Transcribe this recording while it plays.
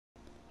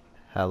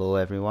Hello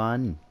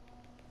everyone,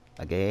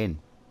 again.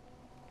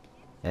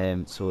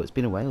 So it's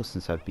been a while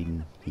since I've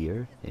been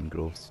here in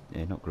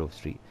not Grove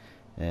Street.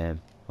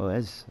 Well it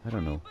is, I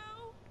don't know.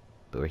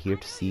 But we're here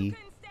to see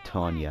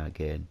Tonya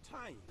again.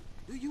 Tonya,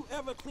 do you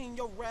ever clean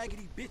your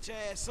raggedy bitch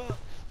ass up?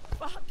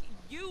 Fuck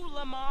you,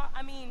 Lamar.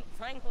 I mean,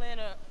 Franklin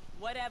or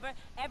whatever.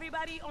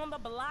 Everybody on the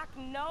block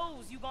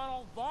knows you gone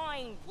on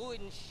Vinewood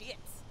and shit.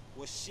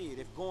 Well shit,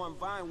 if going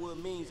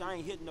Vinewood means I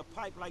ain't hitting the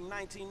pipe like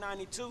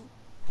 1992,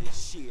 then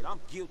shit, I'm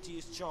guilty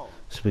as charged.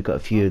 So we've got a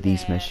few of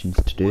these missions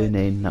to do, and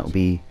then that'll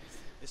be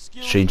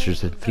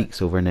strangers and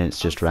freaks over, and then it's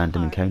just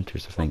random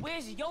encounters, I think.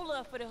 Where's your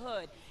love for the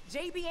hood?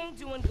 JB ain't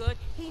doing good.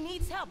 He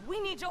needs help. We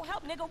need your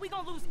help, nigga. We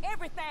gonna lose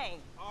everything.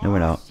 No, we're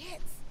not.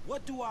 Shit.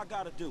 What do I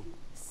gotta do?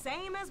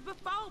 Same as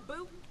before,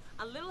 boo.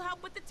 A little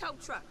help with the tow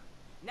truck.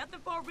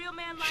 Nothing for a real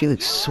man like She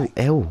looks so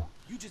ill.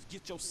 You just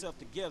get yourself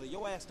together.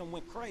 Your ass done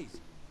went crazy.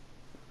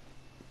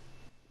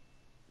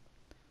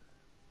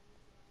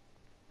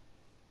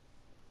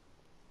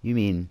 You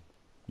mean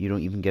you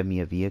don't even give me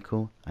a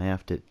vehicle? I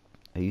have to...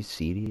 Are you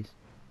serious?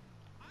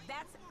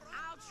 That's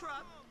our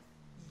truck.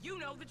 You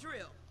know the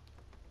drill.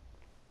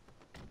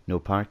 No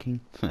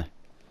parking?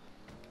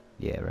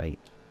 Yeah, right.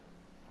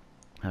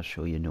 I'll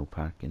show you no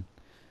parking.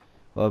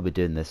 What are we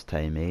doing this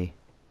time, eh?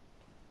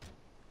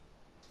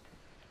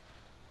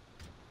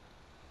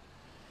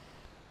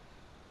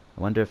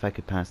 I wonder if I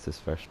could pass this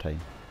first time.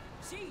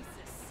 Jesus.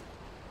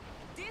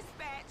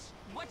 Dispatch,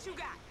 what you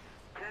got?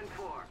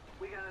 10-4.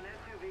 We got an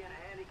SUV in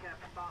a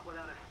handicapped spot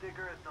without a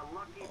sticker at the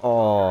Lucky.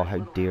 Oh, how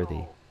dare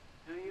they.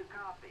 Do you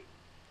copy?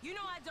 You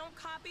know I don't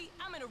copy.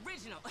 I'm an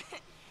original.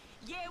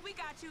 Yeah, we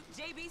got you.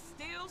 JB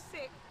still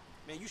sick.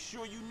 Man, you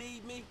sure you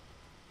need me?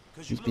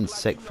 He's been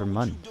sick for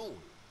months.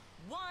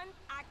 One,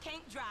 I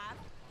can't drive.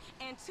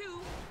 And two,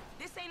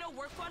 this ain't no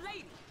work for a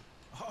lady.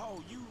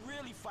 Oh, you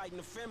really fighting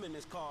the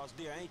feminist cause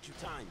there, ain't you,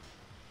 Tonya?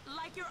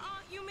 Like your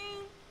aunt, you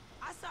mean?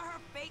 I saw her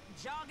fake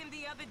jogging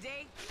the other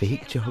day.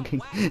 Fake jogging?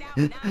 Whacked out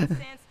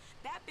nonsense.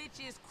 That bitch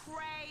is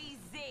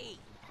crazy.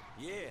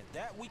 Yeah,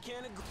 that we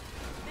can't agree.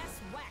 That's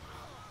whack.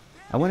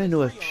 I want to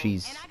know if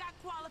she's And I got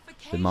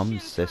qualifications, the mum's honey.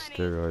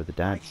 sister or the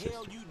dad's sister.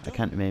 I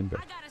can't remember.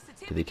 I got a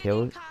Do they certificate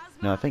tell in it?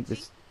 No, I think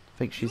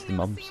cosmology. she's the You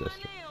never mum's seen my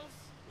sister. nails.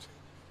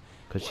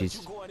 Because What, she's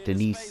you going into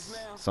Denise space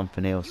now?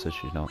 something else, so You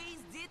she's not. always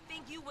did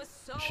think you was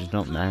so She's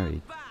not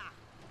married. clever.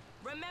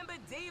 Remember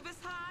Davis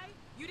High?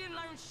 You didn't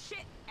learn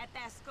shit at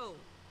that school.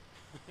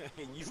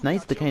 It's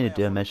nice to kind of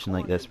do a mission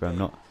like this where I'm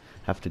not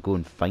have to go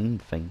and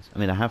find things. I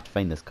mean, I have to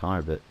find this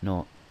car, but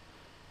not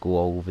go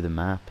all over the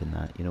map and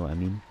that, you know what I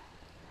mean?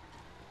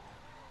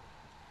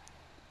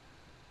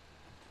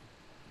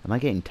 Am I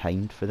getting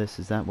timed for this?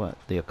 Is that what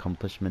the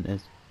accomplishment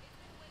is?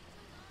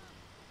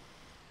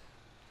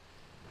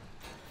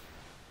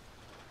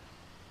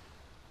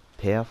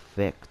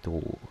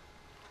 Perfecto.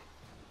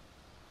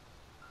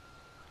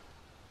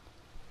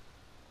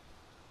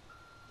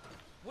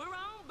 We're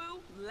on,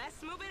 boo.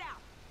 Let's move it out.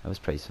 That was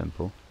pretty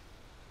simple.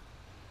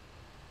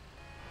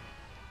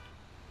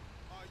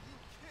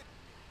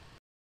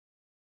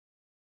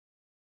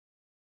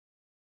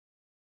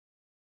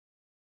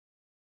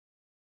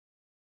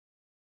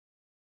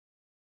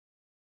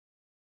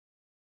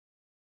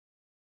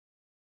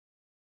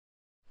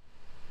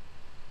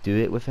 Do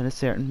it within a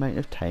certain amount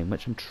of time,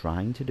 which I'm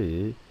trying to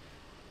do.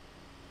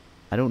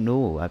 I don't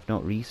know, I've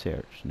not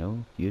researched,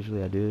 no.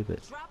 Usually I do,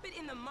 but... Drop it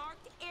in the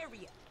marked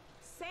area.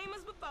 Same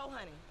as before,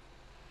 honey.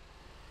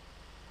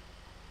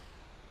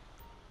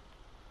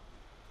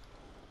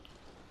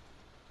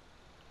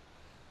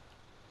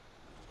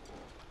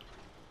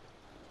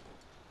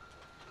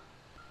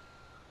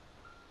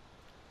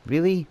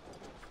 Really?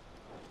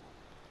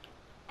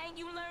 Ain't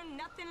you learned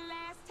nothing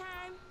last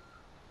time?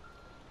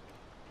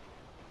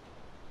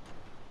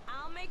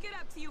 I'll make it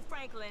up to you,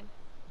 Franklin.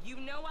 You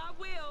know I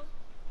will.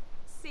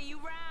 See you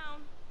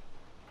round.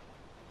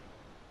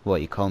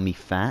 What, you call me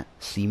fat?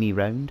 See me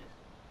round?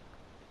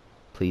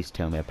 Please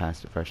tell me I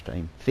passed it first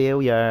time.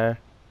 Failure!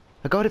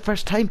 I got it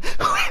first time!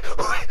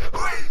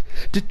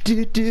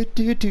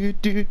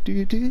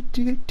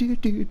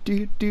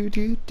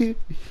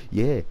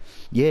 Yeah,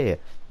 yeah,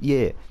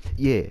 yeah,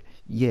 yeah,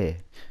 yeah.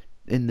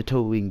 In the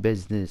towing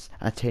business,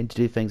 I tend to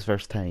do things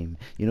first time.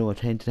 You know, I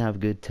tend to have a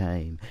good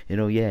time. You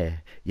know, yeah,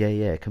 yeah,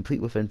 yeah.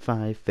 Complete within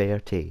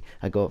 5:30.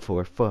 I got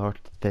for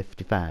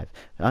 4:55.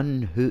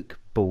 Unhook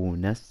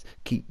bonus.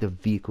 Keep the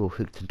vehicle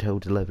hooked until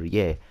delivery.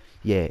 Yeah,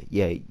 yeah,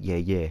 yeah, yeah,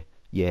 yeah,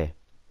 yeah.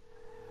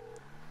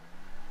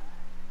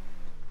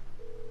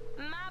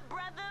 My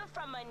brother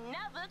from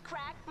another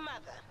crack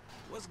mother.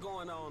 What's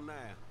going on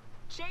now?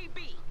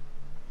 JB.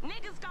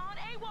 Niggas gone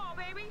AWOL,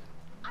 baby.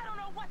 I don't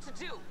know what to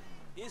do.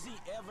 Is he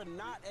ever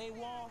not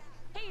AWOL?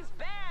 He's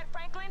bad,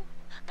 Franklin.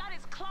 Got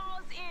his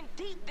claws in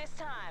deep this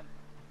time.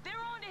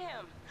 They're on to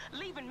him,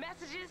 leaving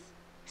messages,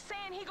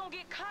 saying he gonna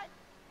get cut.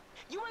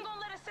 You ain't gonna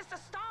let a sister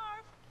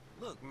starve.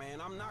 Look, man,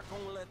 I'm not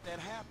gonna let that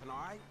happen,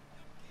 all right?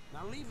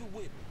 Now leave it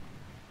with me.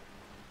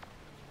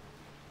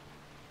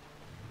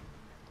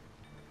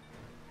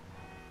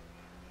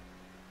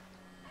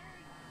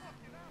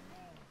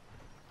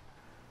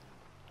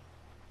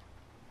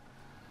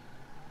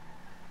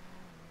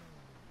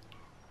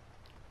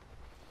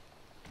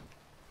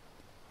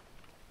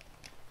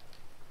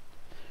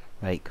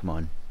 Right, come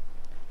on.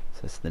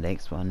 So this is the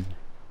next one.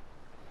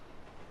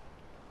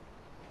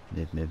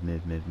 Move, move,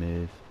 move, move,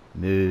 move.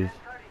 Move.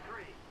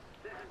 1033.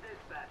 This is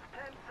dispatch.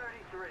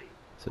 1033.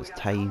 So it's We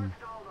got time cars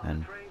stalled on the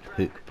and train tracks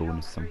hook at bonus,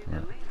 Jump Street something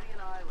like and that.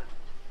 Elysian Island.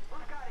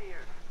 Who's got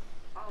ears?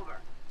 Over.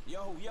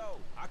 Yo,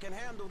 I can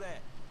handle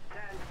that. 10-4.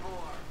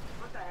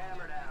 Put the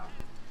hammer down.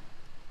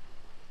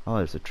 Oh,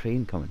 there's a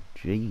train coming.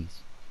 Jeez.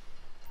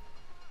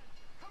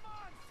 Come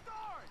on,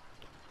 start!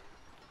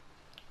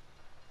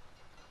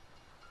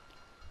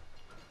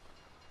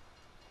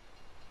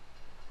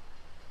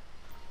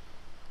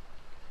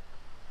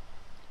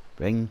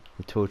 Bring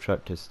the tow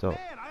truck to a stop.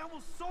 Man, I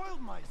almost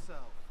soiled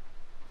myself.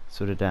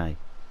 So did I.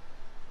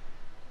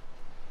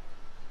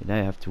 We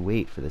now have to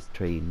wait for this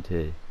train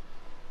to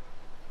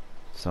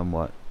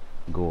somewhat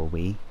go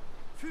away.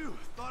 Phew,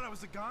 thought I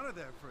was a goner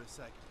there for a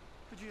second.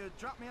 Could you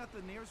drop me at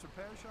the nearest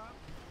repair shop?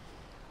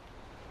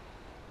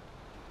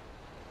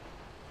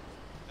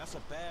 That's a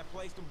bad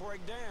place to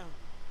break down.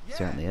 Yeah,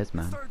 Certainly is,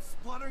 man. It started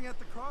spluttering at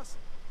the crossing.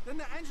 Then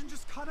the engine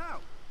just cut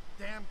out.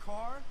 Damn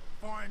car,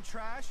 foreign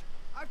trash.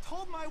 I've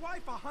told my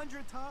wife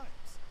 100 times.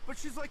 But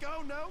she's like,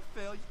 oh no,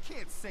 Phil, you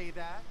can't say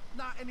that.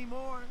 Not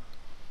anymore.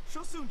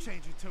 She'll soon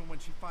change her tune when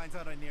she finds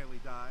out I nearly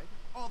died.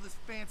 All this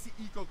fancy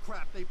eco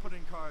crap they put in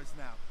cars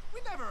now.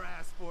 We never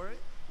asked for it.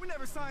 We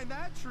never signed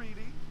that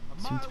treaty. A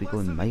Seems mile to be less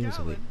going than a miles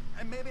away. gallon,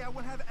 and maybe I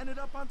wouldn't have ended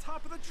up on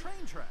top of the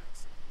train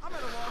tracks. I'm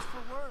at a loss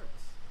for words.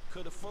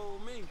 Could have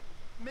fooled me.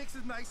 Makes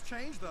a nice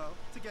change, though,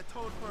 to get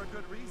towed for a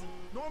good reason.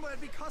 Normally,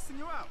 I'd be cussing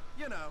you out.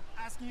 You know,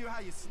 asking you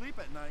how you sleep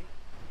at night.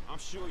 I'm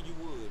sure you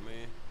would,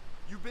 man.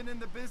 You been in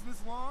the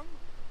business long?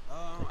 A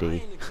I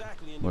day, ain't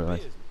exactly in more the or less.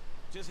 business.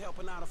 Just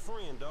helping out a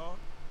friend, dawg.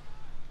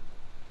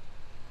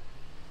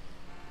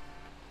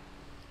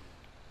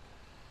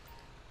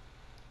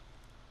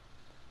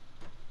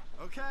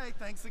 Okay,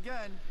 thanks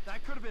again.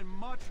 That could have been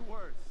much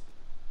worse.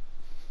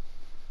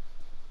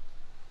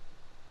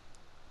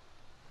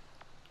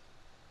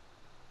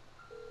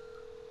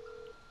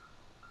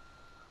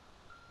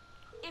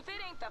 If it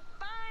ain't the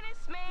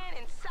finest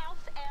man in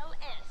South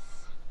LS.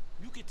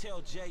 You can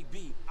tell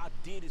JB I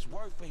did his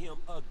work for him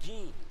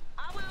again.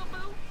 I will,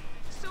 boo.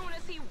 Soon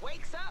as he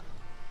wakes up.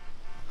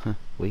 Huh,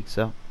 wakes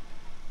up.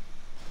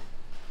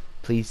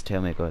 Please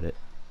tell me I got it.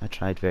 I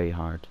tried very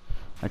hard.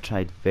 I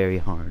tried very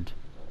hard.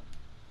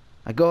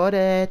 I got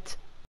it!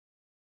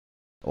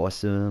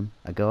 Awesome.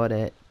 I got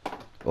it.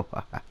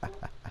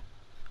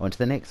 On to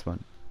the next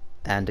one.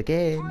 And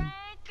again. Franklin,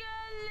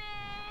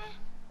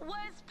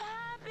 what's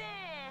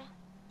poppin'?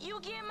 You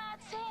get my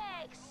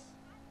text?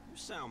 You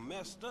sound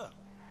messed up.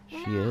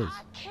 She Nah, is.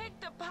 I kicked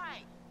the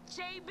pipe.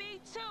 JB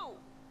too.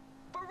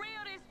 For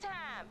real this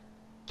time.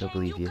 Don't Can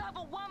believe you you.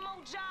 cover one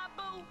more job,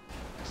 boo?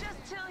 Just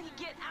till he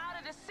get out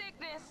of the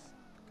sickness.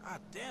 God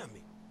damn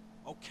it.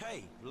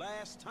 Okay,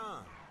 last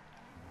time.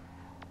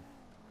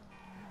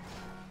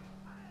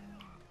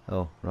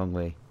 Oh, wrong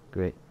way.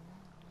 Great.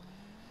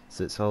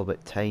 So it's all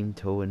about time,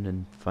 towing,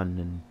 and fun,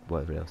 and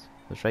whatever else.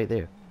 It's right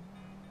there.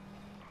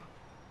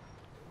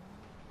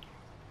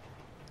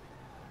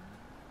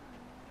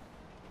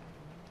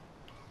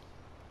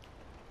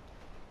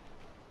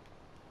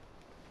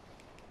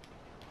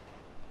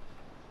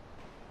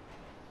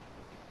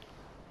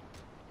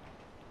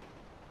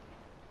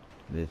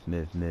 Move,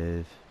 move,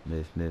 move,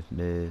 move, move,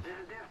 move. This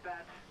is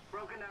dispatch.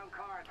 Broken down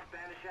car at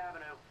Spanish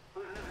Avenue.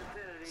 Who's in the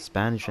vicinity?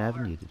 Spanish Over.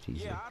 Avenue, did you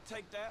say? Yeah, I'll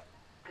take that.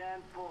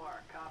 10-4.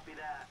 Copy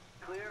that.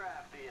 Clear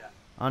after you.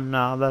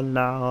 Another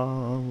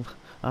love,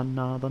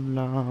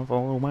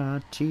 all my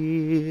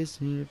tears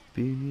have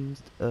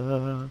used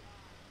up.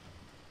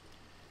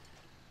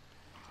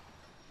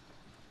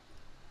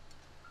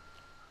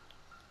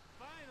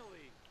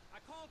 Finally! I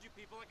called you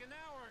people like an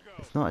hour ago.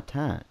 It's not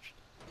attached.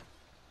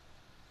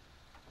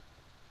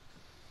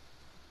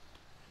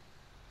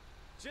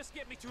 Just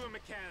get me to a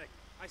mechanic.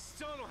 I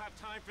still don't have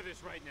time for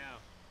this right now.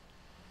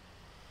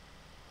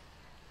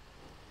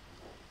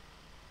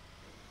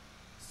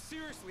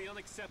 Seriously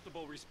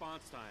unacceptable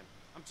response time.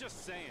 I'm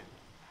just saying.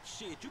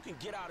 Shit, you can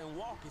get out and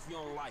walk if you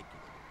don't like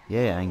it.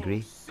 Yeah, Oh, angry.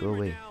 Go simmer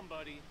away. down,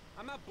 buddy.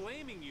 I'm not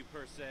blaming you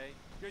per se.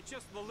 You're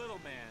just the little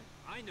man.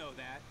 I know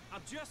that.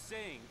 I'm just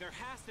saying there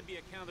has to be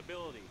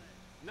accountability.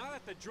 Not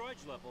at the drudge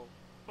level,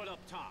 but up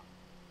top.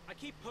 I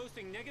keep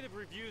posting negative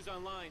reviews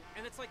online,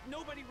 and it's like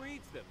nobody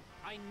reads them.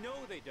 I know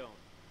they don't.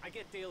 I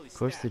get daily stats. Of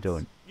course they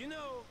don't. You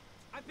know,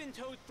 I've been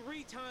towed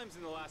 3 times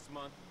in the last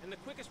month, and the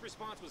quickest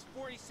response was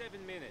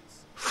 47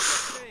 minutes. I'm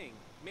just saying,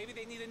 maybe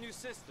they need a new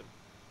system.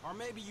 Or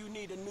maybe you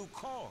need a new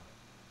car.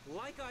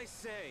 Like I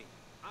say,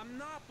 I'm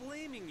not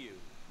blaming you.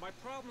 My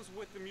problem's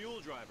with the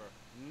mule driver,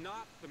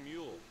 not the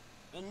mule.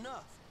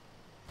 Enough.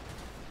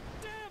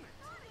 Damn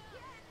it!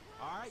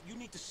 Alright, you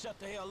need to shut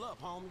the hell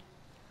up, homie.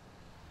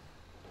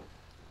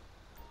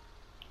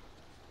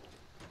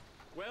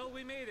 Well,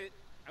 we made it.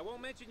 I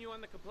won't mention you on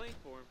the complaint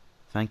form.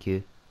 Thank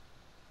you.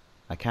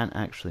 I can't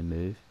actually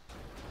move.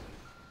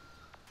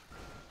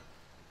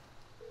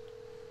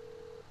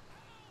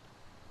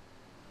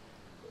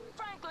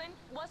 Franklin,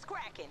 what's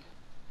cracking?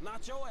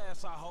 Not your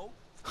ass, I hope.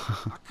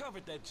 I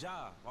covered that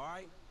job,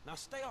 alright? Now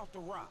stay off the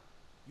rock.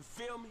 You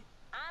feel me?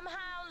 I'm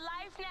high on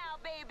life now,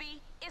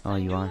 baby. It's Oh, a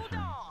you new are high.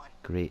 dawn.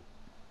 Great.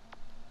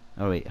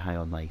 Oh wait, high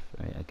on life.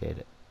 Right, I get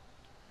it.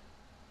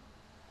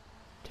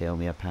 Tell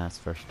me I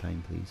passed first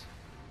time, please.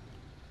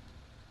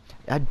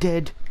 I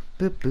did.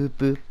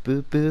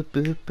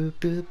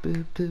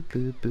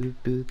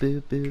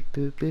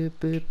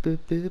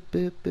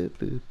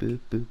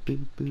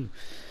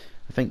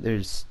 I think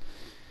there's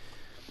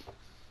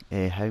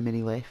how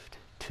many left?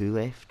 2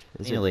 left.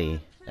 Finally,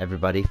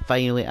 everybody.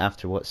 Finally,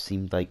 after what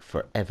seemed like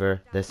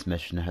forever, this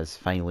mission has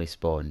finally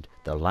spawned.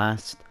 The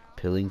last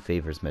Pulling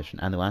Favours mission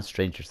and the last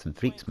Strangers and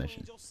Freaks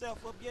mission.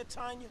 Yourself up yet,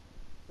 Tonya?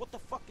 What the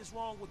fuck is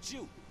wrong with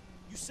you?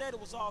 You said it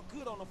was all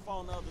good on the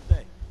phone the other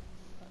day.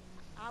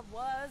 I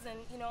was, and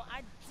you know,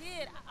 I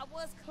did. I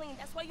was clean.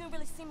 That's why you didn't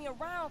really see me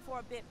around for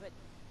a bit. But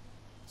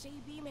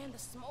JB, man, the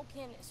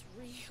smoking is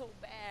real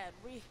bad.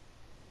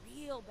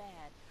 Real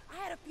bad. I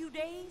had a few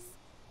days.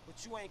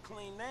 But you ain't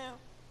clean now.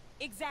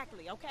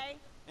 Exactly, okay?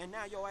 And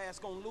now your ass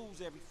gonna lose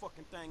every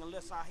fucking thing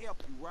unless I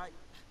help you, right?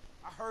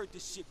 I heard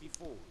this shit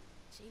before.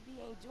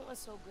 JB ain't doing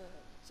so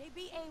good.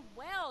 JB ain't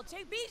well.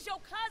 JB's your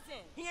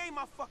cousin. He ain't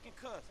my fucking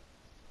cousin.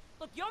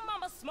 Look, your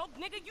mama smoked,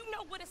 nigga. You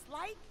know what it's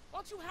like.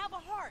 Don't you have a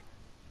heart?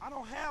 I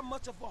don't have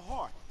much of a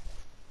heart.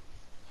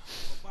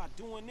 But by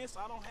doing this,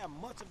 I don't have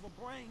much of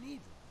a brain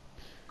either.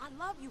 I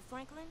love you,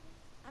 Franklin.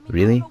 I mean,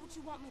 Really? I don't know what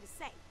you want me to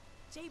say.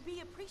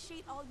 JB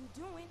appreciate all you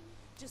doing.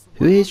 Just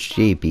Who is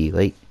JB?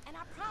 Like, and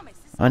I promise,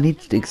 I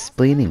need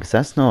explaining because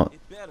that's not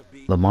It better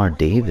be. Lamar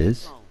Bring your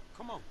Davis. ass on.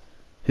 Come on.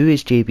 Who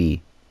is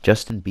JB?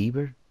 Justin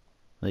Bieber?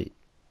 Like,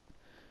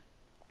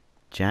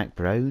 Jack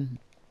Brown?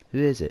 Who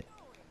is it?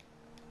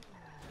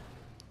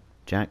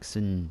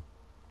 Jackson.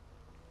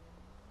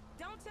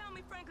 Don't tell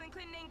me Franklin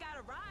Clinton ain't got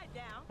a ride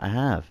down. I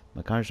have.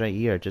 My car's right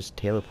here. I just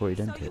teleported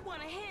So into you it.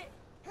 want to hit?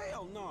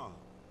 Hell no.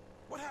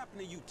 What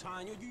happened to you,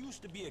 Tonya? You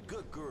used to be a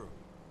good girl.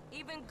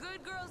 Even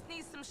good girls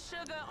need some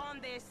sugar on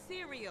their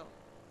cereal.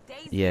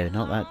 Days Yeah, get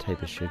not long that type on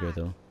of the sugar block.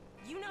 though.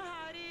 You know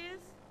how it is.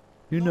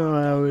 You No, know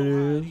I how don't it know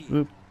how it is.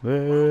 is. Why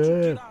don't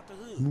you get out the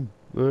hood?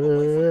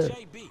 Away from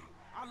JB.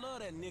 I love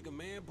that nigga,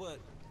 man, but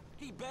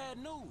he bad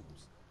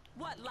news.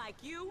 What, like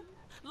you?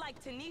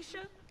 Like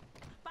Tanisha?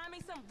 Find me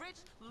some rich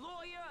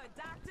lawyer or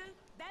doctor?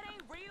 That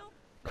ain't real.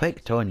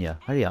 Quick, Tonya,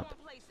 hurry up.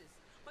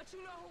 But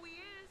you know who he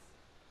is?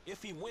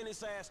 If he win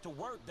his ass to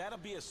work, that'll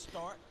be a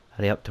start.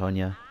 Hurry up,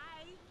 Tonya.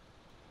 Aye.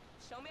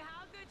 Show me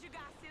how good you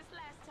got since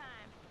last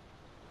time.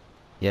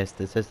 Yes,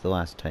 this is the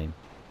last time.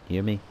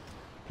 Hear me?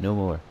 No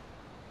more.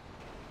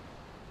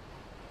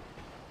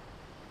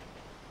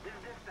 This is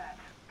dispatch.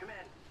 Come in.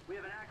 We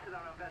have an accident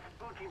on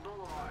Vespucci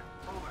Boulevard.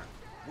 Over.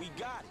 We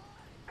got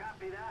it.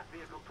 Copy that,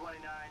 vehicle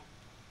 29.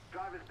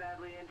 Driver's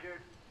badly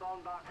injured.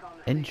 Phone box on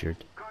the Injured?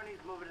 scene. Car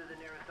needs moving to the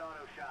nearest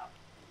auto shop.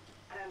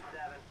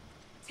 10-7.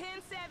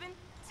 10-7,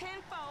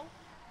 10-4.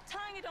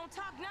 Tonya don't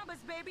talk numbers,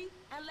 baby.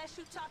 Unless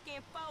you talking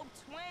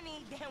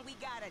 420, then we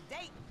got a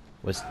date.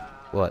 Was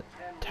what?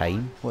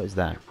 Time? What is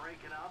that? You're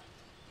breaking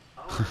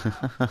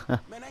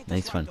up. Man, ain't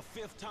Nice this one. like the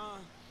 5th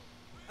time?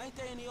 Ain't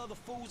there any other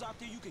fools out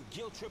there you can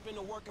guilt trip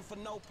into working for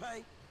no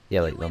pay?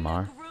 Yeah, like You in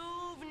Lamar. the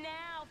groove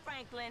now,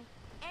 Franklin.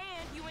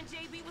 And you and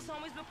JB was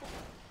homies before.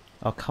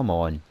 Oh, come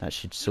on. That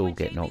should You so and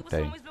get JB knocked was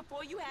down. homies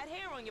before you had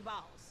hair on your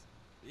balls.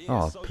 Yeah,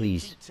 Oh, so you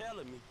please. keep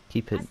telling me.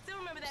 Keep I it still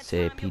remember that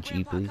say time your PG,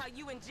 grandpa please. caught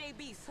you and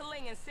JB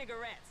slinging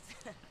cigarettes.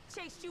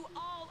 Chased you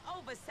all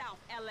over South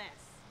LS.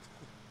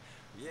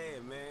 Yeah,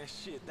 man,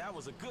 shit, that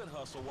was a good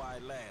hustle while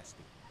it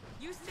lasted.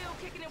 You still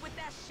kicking it with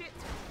that shit?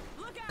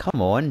 Look out.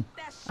 Come on.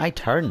 That shit I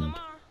Dr. turned. Lamar.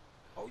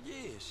 Oh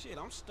yeah, shit,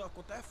 I'm stuck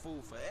with that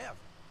fool forever.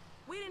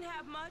 We didn't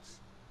have much,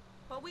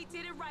 but we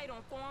did it right on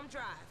Forum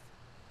Drive.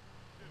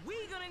 We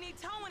gonna need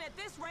towing at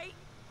this rate.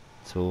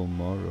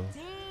 Tomorrow.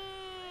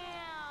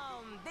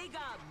 Damn, they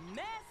got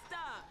messed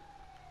up.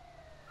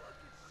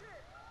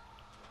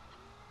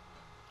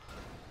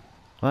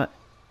 What?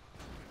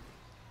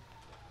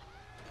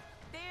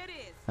 There it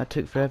is. That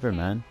took forever, Okay.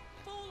 man.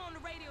 Fool on the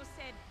radio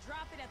said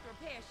drop it at the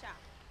repair shop.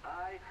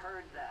 I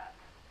heard that.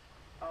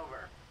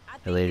 Over. I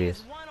think Hilarious.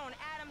 there's one on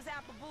Adams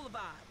Apple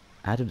Boulevard.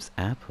 Adam's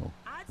apple.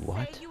 I'd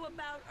What? say you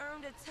about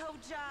earned a tow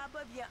job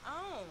of your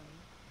own.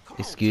 Come on,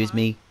 Excuse Tonya.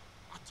 me?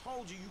 I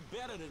told you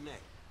better than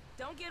that.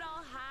 Don't get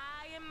all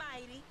high and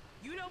mighty.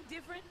 You know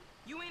different.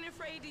 You ain't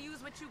afraid to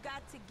use what you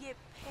got to get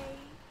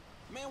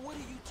paid. Man, what are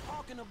you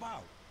talking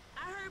about?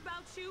 I heard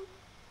about you.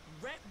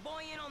 Rent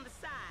boying on the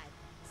side.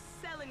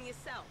 Selling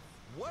yourself.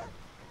 What?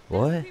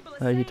 What People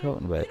are you saying.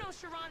 talking about? You know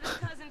Sharonda's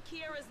cousin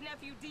Kiara's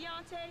nephew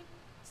Deontay?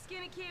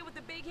 Skinny kid with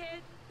the big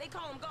head? They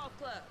call him Golf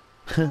Club.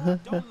 I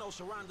don't know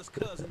Sharonda's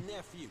cousin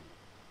nephew.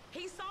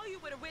 He saw you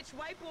with a rich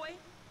white boy.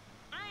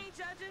 I ain't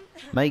judging.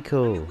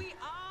 Michael. I mean, we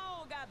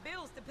all got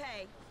bills to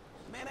pay.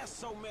 Man, that's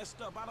so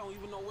messed up, I don't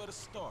even know where to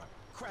start.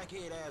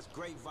 Crackhead ass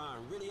Grapevine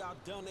really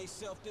outdone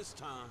theyself this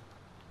time.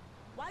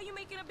 Why you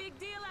making a big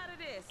deal out of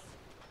this?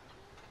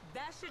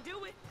 That should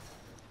do it.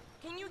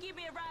 Can you give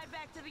me a ride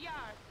back to the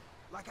yard?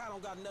 Like I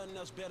don't got nothing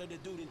else better to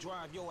do than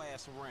drive your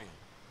ass around.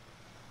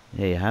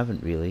 Yeah, you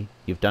haven't really.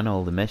 You've done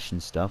all the mission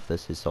stuff.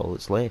 This is all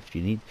that's left.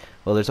 You need.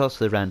 Well, there's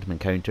also the random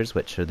encounters,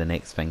 which are the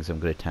next things I'm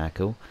going to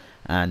tackle,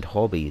 and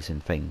hobbies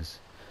and things.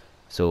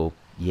 So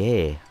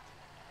yeah.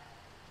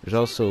 There's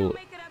also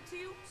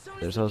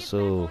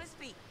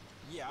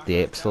Yeah, I the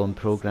heard that Epsilon one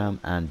before. program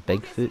and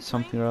Bigfoot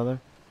something or other.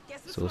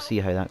 So we'll see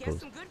how that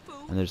goes.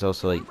 And there's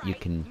also like you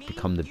can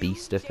become the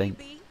beast, I think.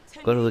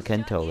 Got to look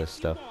into all this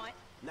stuff.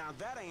 Now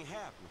that ain't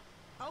happening.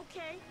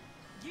 Okay,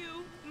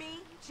 you, me,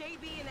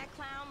 JB, and that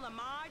clown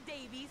Lamar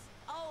Davies,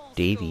 old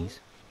Davies?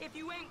 school. If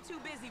you ain't too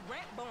busy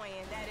rent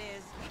boying, that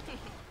is.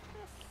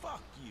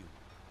 Fuck you.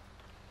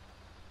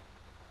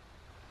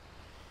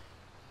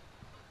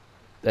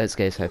 Let's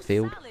guess I You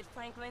failed. solid,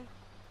 Franklin.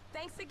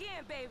 Thanks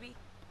again, baby.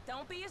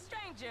 Don't be a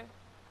stranger.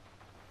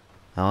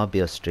 I'll be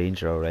a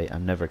stranger, alright.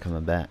 I'm never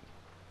coming back.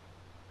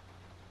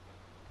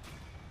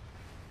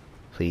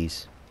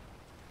 Please.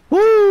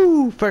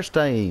 Woo! First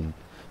time!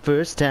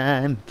 First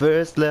time,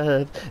 first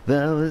love.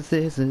 That was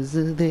this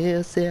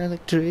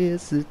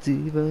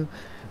electricity.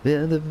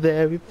 Then the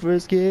very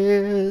first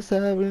kiss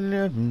I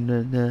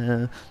remember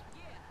now.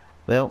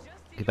 Well,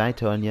 goodbye,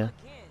 Tonya.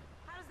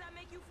 How does that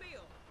make you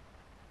feel?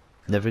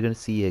 Never gonna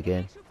see you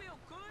again. Makes you feel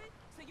good?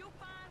 So you're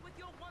fine with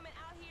your woman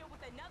out here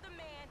with another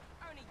man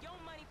earning your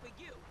money for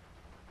you?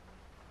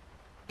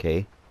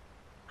 Okay.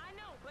 I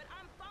know, but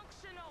I'm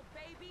functional,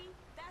 baby.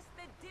 That's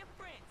the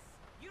difference.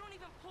 You don't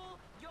even pull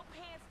your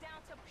pants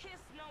down to piss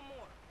no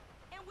more.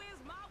 And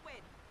where's my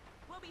wedding?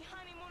 We'll be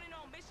honeymooning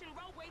on Mission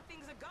Road way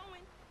things are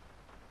going.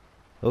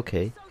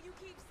 Okay. So you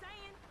keep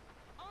saying,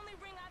 only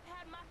ring I've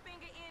had my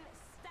finger in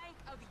stank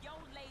of your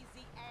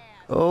lazy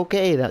ass.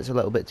 Okay, that's a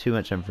little bit too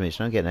much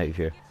information. I'm getting out of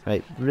here.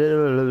 Right.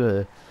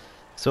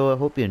 So I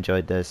hope you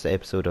enjoyed this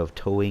episode of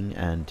Towing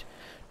and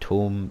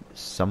Tome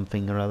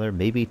something or other.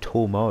 Maybe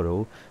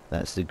tomorrow.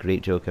 That's the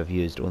great joke I've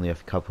used only a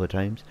couple of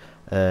times.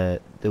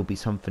 There'll be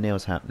something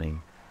else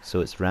happening. So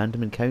it's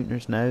random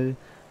encounters now,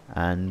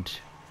 and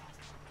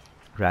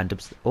random.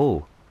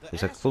 Oh,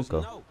 there's a phone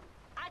call. No.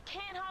 I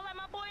can't holler at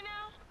my boy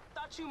now?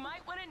 Thought you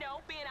might want to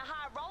know, being a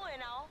high roller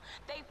and all,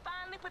 they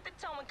finally put the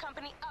towing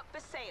company up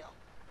for sale.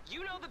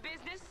 You know the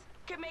business.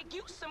 Could make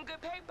you some good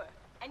paper.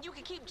 And you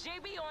can keep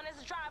JB on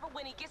as a driver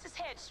when he gets his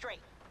head straight.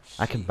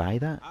 I can buy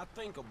that? I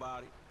think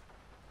about it.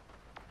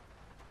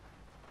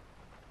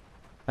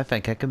 I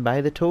think I can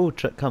buy the tow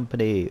truck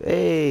company.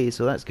 Hey,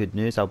 so that's good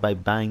news. I'll be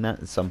buying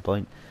that at some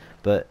point.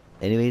 But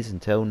anyways,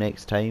 until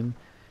next time.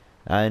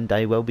 And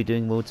I will be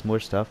doing loads more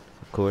stuff,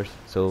 of course.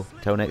 So,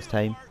 till next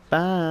time.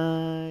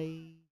 Bye!